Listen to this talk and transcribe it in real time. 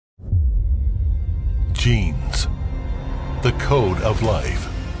Genes, the code of life.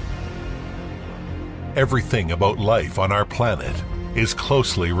 Everything about life on our planet is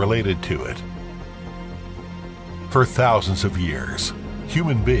closely related to it. For thousands of years,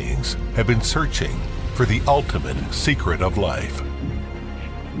 human beings have been searching for the ultimate secret of life.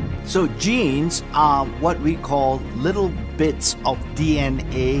 So genes are what we call little bits of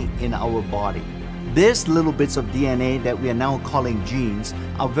DNA in our body. These little bits of DNA that we are now calling genes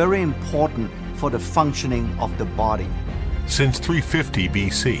are very important for the functioning of the body. Since 350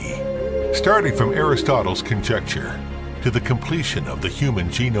 BC, starting from Aristotle's conjecture to the completion of the Human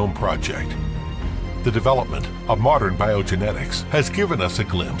Genome Project, the development of modern biogenetics has given us a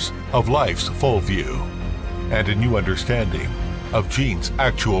glimpse of life's full view and a new understanding of genes'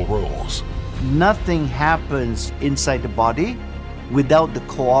 actual roles. Nothing happens inside the body without the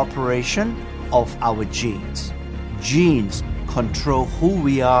cooperation of our genes. Genes control who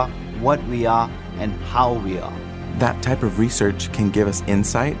we are, what we are, and how we are. That type of research can give us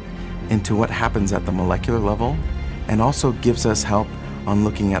insight into what happens at the molecular level and also gives us help on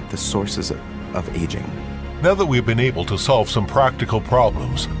looking at the sources of aging. Now that we've been able to solve some practical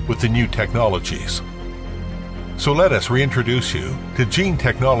problems with the new technologies, so let us reintroduce you to gene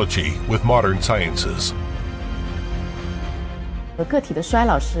technology with modern sciences. 个体的衰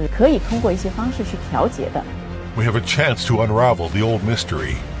老是可以通过一些方式去调节的。 We have a chance to unravel the old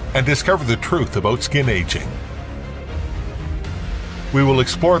mystery and discover the truth about skin aging. We will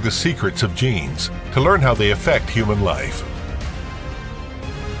explore the secrets of genes to learn how they affect human life.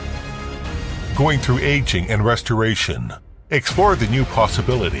 Going through aging and restoration, explore the new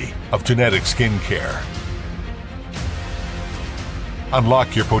possibility of genetic skin care.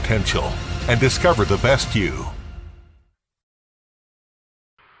 Unlock your potential and discover the best you.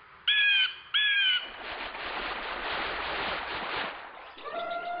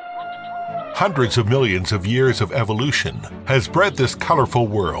 Hundreds of millions of years of evolution has bred this colorful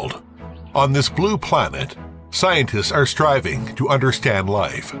world. On this blue planet, scientists are striving to understand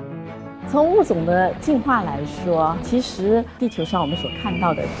life. 从物种的进化来说，其实地球上我们所看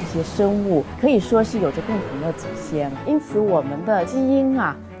到的这些生物，可以说是有着共同的祖先，因此我们的基因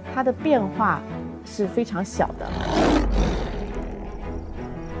啊，它的变化是非常小的。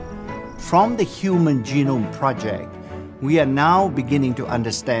From the Human Genome Project, we are now beginning to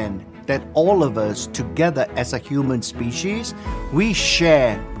understand that all of us together as a human species, we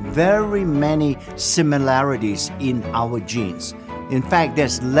share very many similarities in our genes. In fact,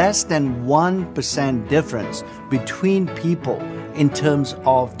 there's less than 1% difference between people in terms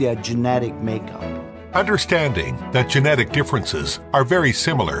of their genetic makeup. Understanding that genetic differences are very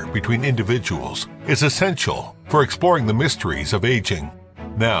similar between individuals is essential for exploring the mysteries of aging.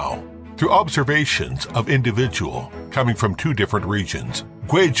 Now, through observations of individuals coming from two different regions,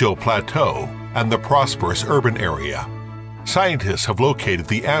 Guizhou Plateau and the prosperous urban area, scientists have located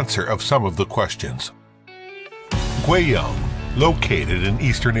the answer of some of the questions. Guiyang, located in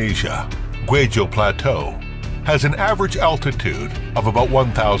Eastern Asia, Guizhou Plateau has an average altitude of about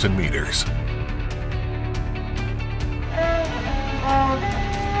 1,000 meters.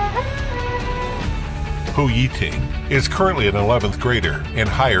 Hu Yiting is currently an 11th grader in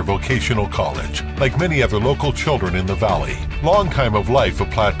higher vocational college. Like many other local children in the valley, long time of life of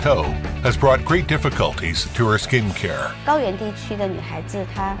Plateau has brought great difficulties to her skin care. 高原地区的女孩子，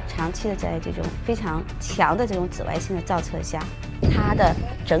她长期的在这种非常强的这种紫外线的照射下，她的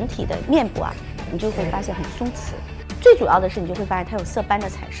整体的面部啊，你就会发现很松弛。最主要的是，你就会发现它有色斑的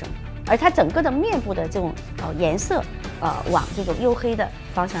产生，而它整个的面部的这种颜色，往这种黝黑的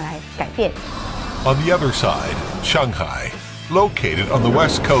方向来改变。 On the other side, Shanghai, located on the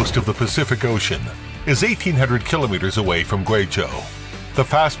west coast of the Pacific Ocean, is 1,800 kilometers away from Guizhou. The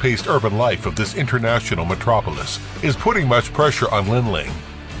fast-paced urban life of this international metropolis is putting much pressure on Linling,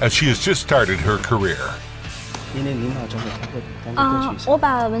 as she has just started her career. 我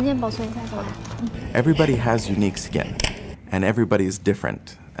把文件保存一下过来。 Everybody has unique skin, and everybody is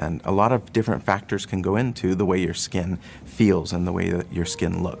different. And a lot of different factors can go into the way your skin feels and the way that your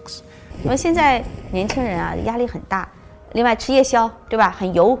skin looks. 因为现在年轻人啊压力很大，另外吃夜宵，对吧？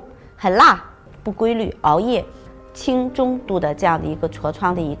很油、很辣、不规律、熬夜，轻中度的这样的一个痤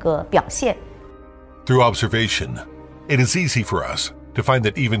疮的一个表现。Through observation, it is easy for us to find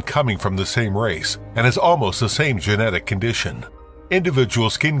that even coming from the same race and has almost the same genetic condition, individual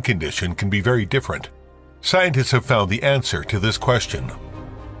skin condition can be very different. Scientists have found the answer to this question.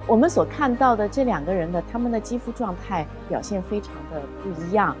 我们所看到的这两个人的他们的肌肤状态表现非常的不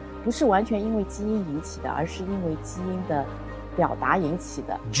一样，不是完全因为基因引起的，而是因为基因的表达引起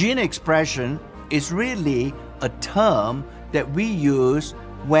的。Gene expression is really a term that we use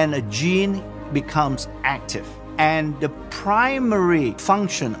when a gene becomes active. And the primary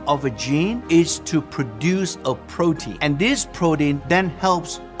function of a gene is to produce a protein. And this protein then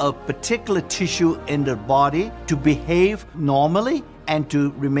helps a particular tissue in the body to behave normally and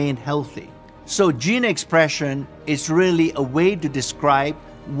to remain healthy. So gene expression is really a way to describe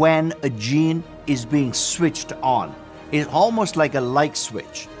when a gene is being switched on. It's almost like a light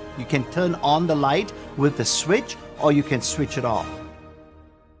switch. You can turn on the light with the switch, or you can switch it off.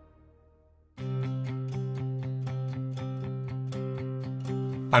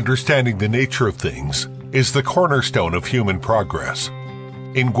 Understanding the nature of things is the cornerstone of human progress.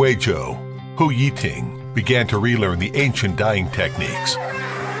 In Guizhou, Hu Yiting began to relearn the ancient dyeing techniques.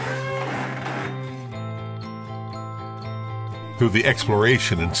 Through the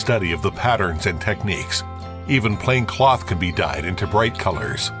exploration and study of the patterns and techniques, even plain cloth can be dyed into bright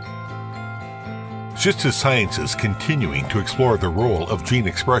colors. Just as science is continuing to explore the role of gene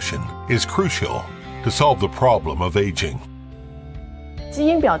expression is crucial to solve the problem of aging. 基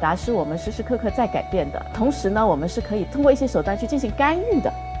因表达是我们时时刻刻在改变的，同时呢，我们是可以通过一些手段去进行干预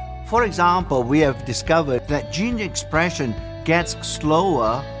的。For example, we have discovered that gene expression gets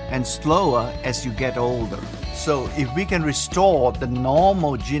slower and slower as you get older. So if we can restore the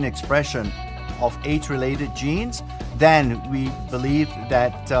normal gene expression of age-related genes, then we believe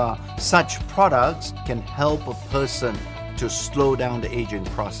that such products can help a person to slow down the aging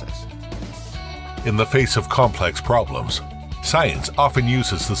process. In the face of complex problems, science often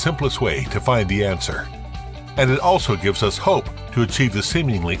uses the simplest way to find the answer. And it also gives us hope to achieve the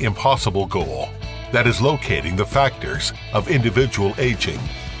seemingly impossible goal, that is locating the factors of individual aging.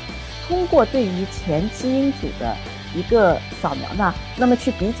 通过对于前基因组的一个扫描呢，那么去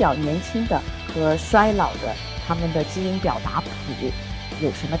比较年轻的和衰老的他们的基因表达谱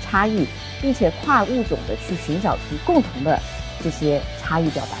有什么差异，并且跨物种的去寻找出共同的这些差异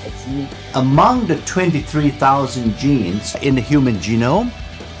表达的基因。Among the 23,000 genes in the human genome,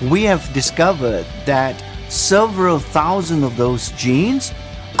 we have discovered that several thousand of those genes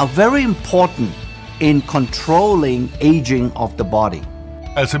are very important in controlling aging of the body.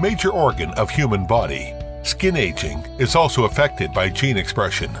 As a major organ of human body, skin aging is also affected by gene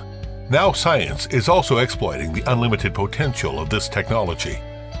expression. Now science is also exploiting the unlimited potential of this technology.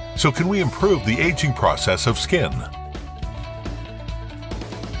 So can we improve the aging process of skin?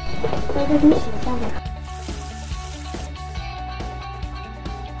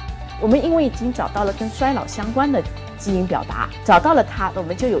 我们因为已经找到了跟衰老相关的基因表达，找到了它，我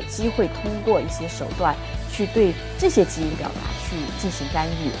们就有机会通过一些手段去对这些基因表达去进行干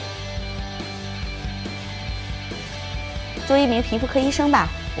预。作为一名皮肤科医生吧，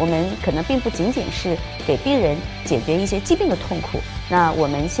我们可能并不仅仅是给病人解决一些疾病的痛苦，那我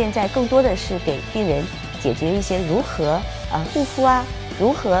们现在更多的是给病人解决一些如何护肤啊，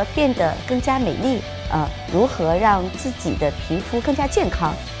如何变得更加美丽如何让自己的皮肤更加健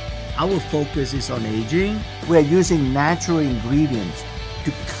康。Our focus is on aging. We're using natural ingredients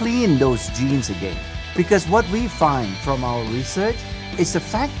to clean those genes again. Because what we find from our research is the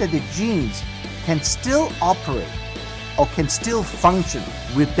fact that the genes can still operate or can still function.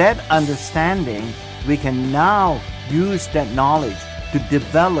 With that understanding, we can now use that knowledge to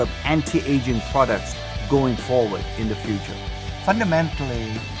develop anti-aging products going forward in the future.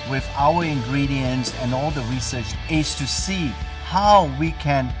 Fundamentally, with our ingredients and all the research is to see how we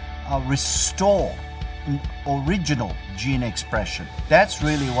can restore original gene expression. That's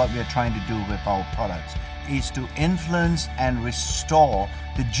really what we're trying to do with our products, is to influence and restore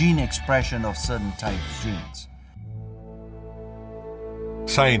the gene expression of certain types of genes.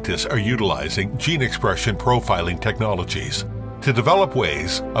 Scientists are utilizing gene expression profiling technologies to develop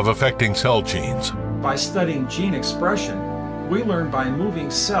ways of affecting cell genes. By studying gene expression, we learn by moving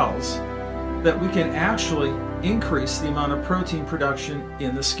cells that we can actually increase the amount of protein production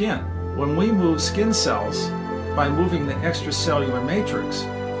in the skin. When we move skin cells, by moving the extracellular matrix,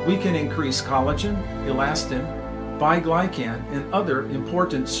 we can increase collagen, elastin, biglycan, and other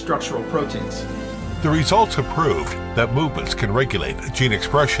important structural proteins. The results have proved that movements can regulate gene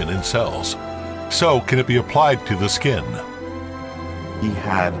expression in cells. So can it be applied to the skin? He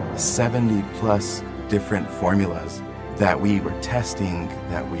had 70 plus different formulas that we were testing,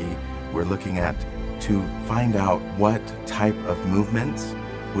 that we were looking at to find out what type of movements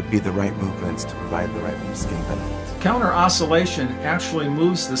would be the right movements to provide the right skin benefits. Counter oscillation actually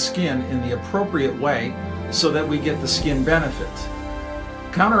moves the skin in the appropriate way so that we get the skin benefit.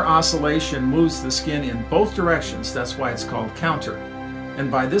 Counter oscillation moves the skin in both directions, that's why it's called counter. And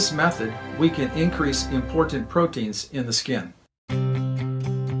by this method, we can increase important proteins in the skin.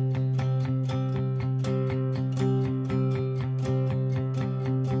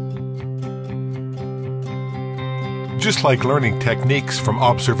 Just like learning techniques from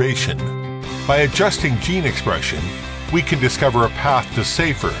observation, by adjusting gene expression, we can discover a path to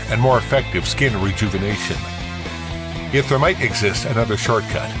safer and more effective skin rejuvenation. If there might exist another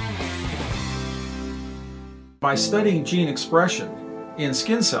shortcut. By studying gene expression in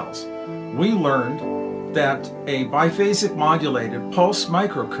skin cells, we learned that a biphasic modulated pulse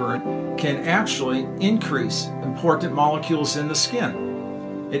microcurrent can actually increase important molecules in the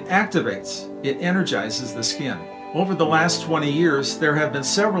skin. It activates, it energizes the skin. Over the last 20 years, there have been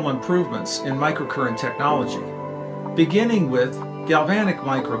several improvements in microcurrent technology, beginning with galvanic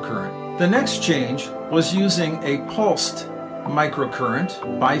microcurrent. The next change was using a pulsed microcurrent,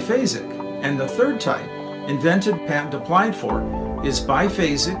 biphasic. And the third type, invented, patent applied for, is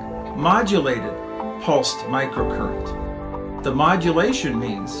biphasic modulated pulsed microcurrent. The modulation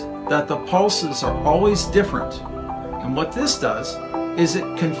means that the pulses are always different. And what this does is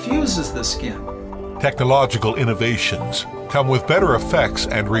it confuses the skin. Technological innovations come with better effects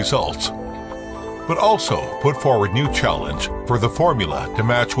and results, but also put forward new challenge for the formula to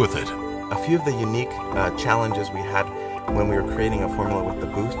match with it. A few of the unique challenges we had when we were creating a formula with the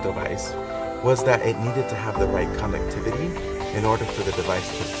Boost device was that it needed to have the right conductivity in order for the device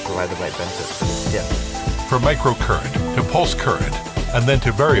to provide the right benefits to the skin. From microcurrent to pulse current, and then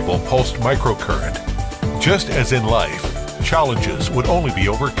to variable pulsed microcurrent. Just as in life, challenges would only be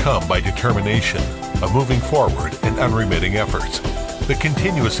overcome by determination, of moving forward and unremitting efforts. The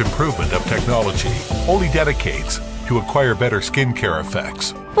continuous improvement of technology only dedicates to acquire better skincare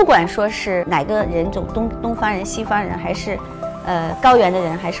effects. 不管说是哪个人种，东方人、西方人，还是高原的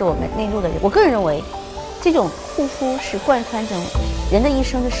人，还是我们内陆的人，我个人认为，这种护肤是贯穿着人的一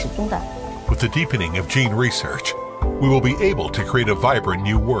生的始终的。With the deepening of gene research, we will be able to create a vibrant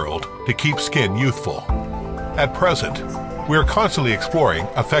new world to keep skin youthful. At present, we are constantly exploring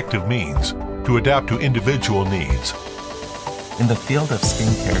effective means to adapt to individual needs. In the field of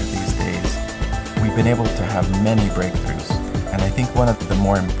skincare these days, we've been able to have many breakthroughs. And I think one of the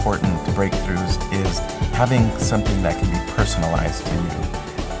more important breakthroughs is having something that can be personalized to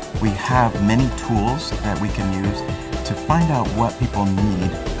you. We have many tools that we can use to find out what people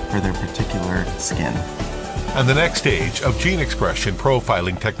need for their particular skin. And the next stage of gene expression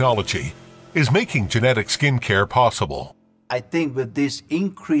profiling technology is making genetic skincare possible. I think with this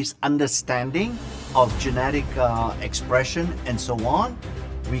increased understanding of genetic expression and so on,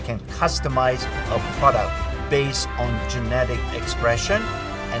 we can customize a product based on genetic expression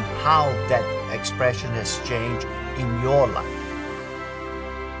and how that expression has changed in your life.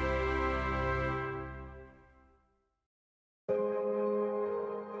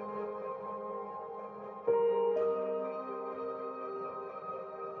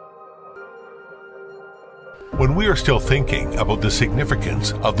 When we are still thinking about the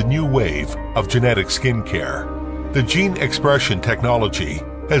significance of the new wave of genetic skincare, the gene expression technology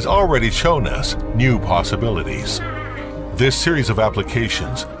has already shown us new possibilities. This series of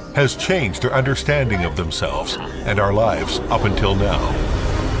applications has changed their understanding of themselves and our lives up until now.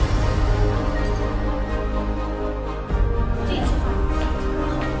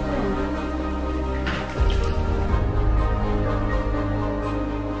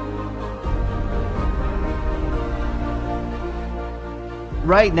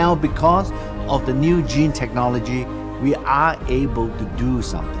 Right now, because of the new gene technology, we are able to do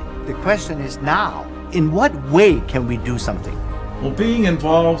something. The question is now, in what way can we do something? Well, being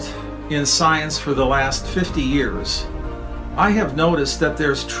involved in science for the last 50 years, I have noticed that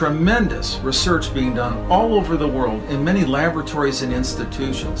there's tremendous research being done all over the world in many laboratories and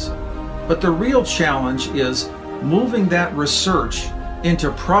institutions. But the real challenge is moving that research into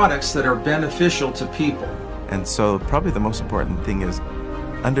products that are beneficial to people. And so probably the most important thing is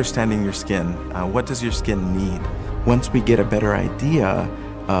understanding your skin. What does your skin need? Once we get a better idea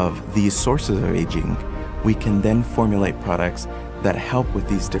of these sources of aging, we can then formulate products that help with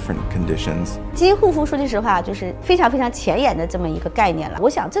these different conditions. 基因护肤说句实话，就是非常非常前沿的这么一个概念了。我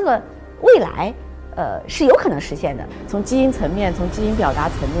想这个未来，是有可能实现的。从基因层面，从基因表达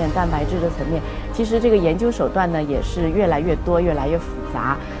层面、蛋白质的层面，其实这个研究手段呢也是越来越多、越来越复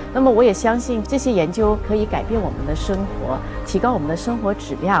杂。那么我也相信这些研究可以改变我们的生活，提高我们的生活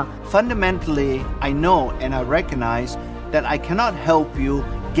质量。Fundamentally, I know and I recognize that I cannot help you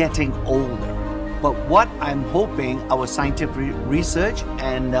getting older. But what I'm hoping our scientific research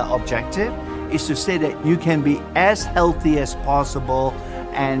and objective is to say that you can be as healthy as possible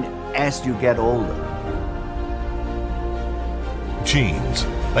and as you get older. Genes,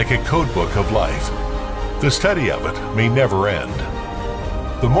 like a codebook of life. The study of it may never end.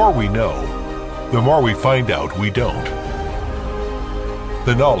 The more we know, the more we find out we don't.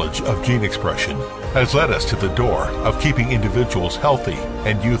 The knowledge of gene expression has led us to the door of keeping individuals healthy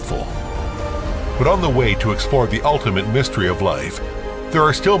and youthful. But on the way to explore the ultimate mystery of life, there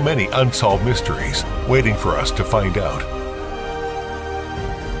are still many unsolved mysteries waiting for us to find out.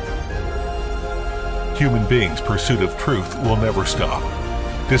 Human beings' pursuit of truth will never stop.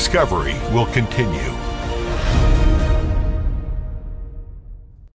 Discovery will continue.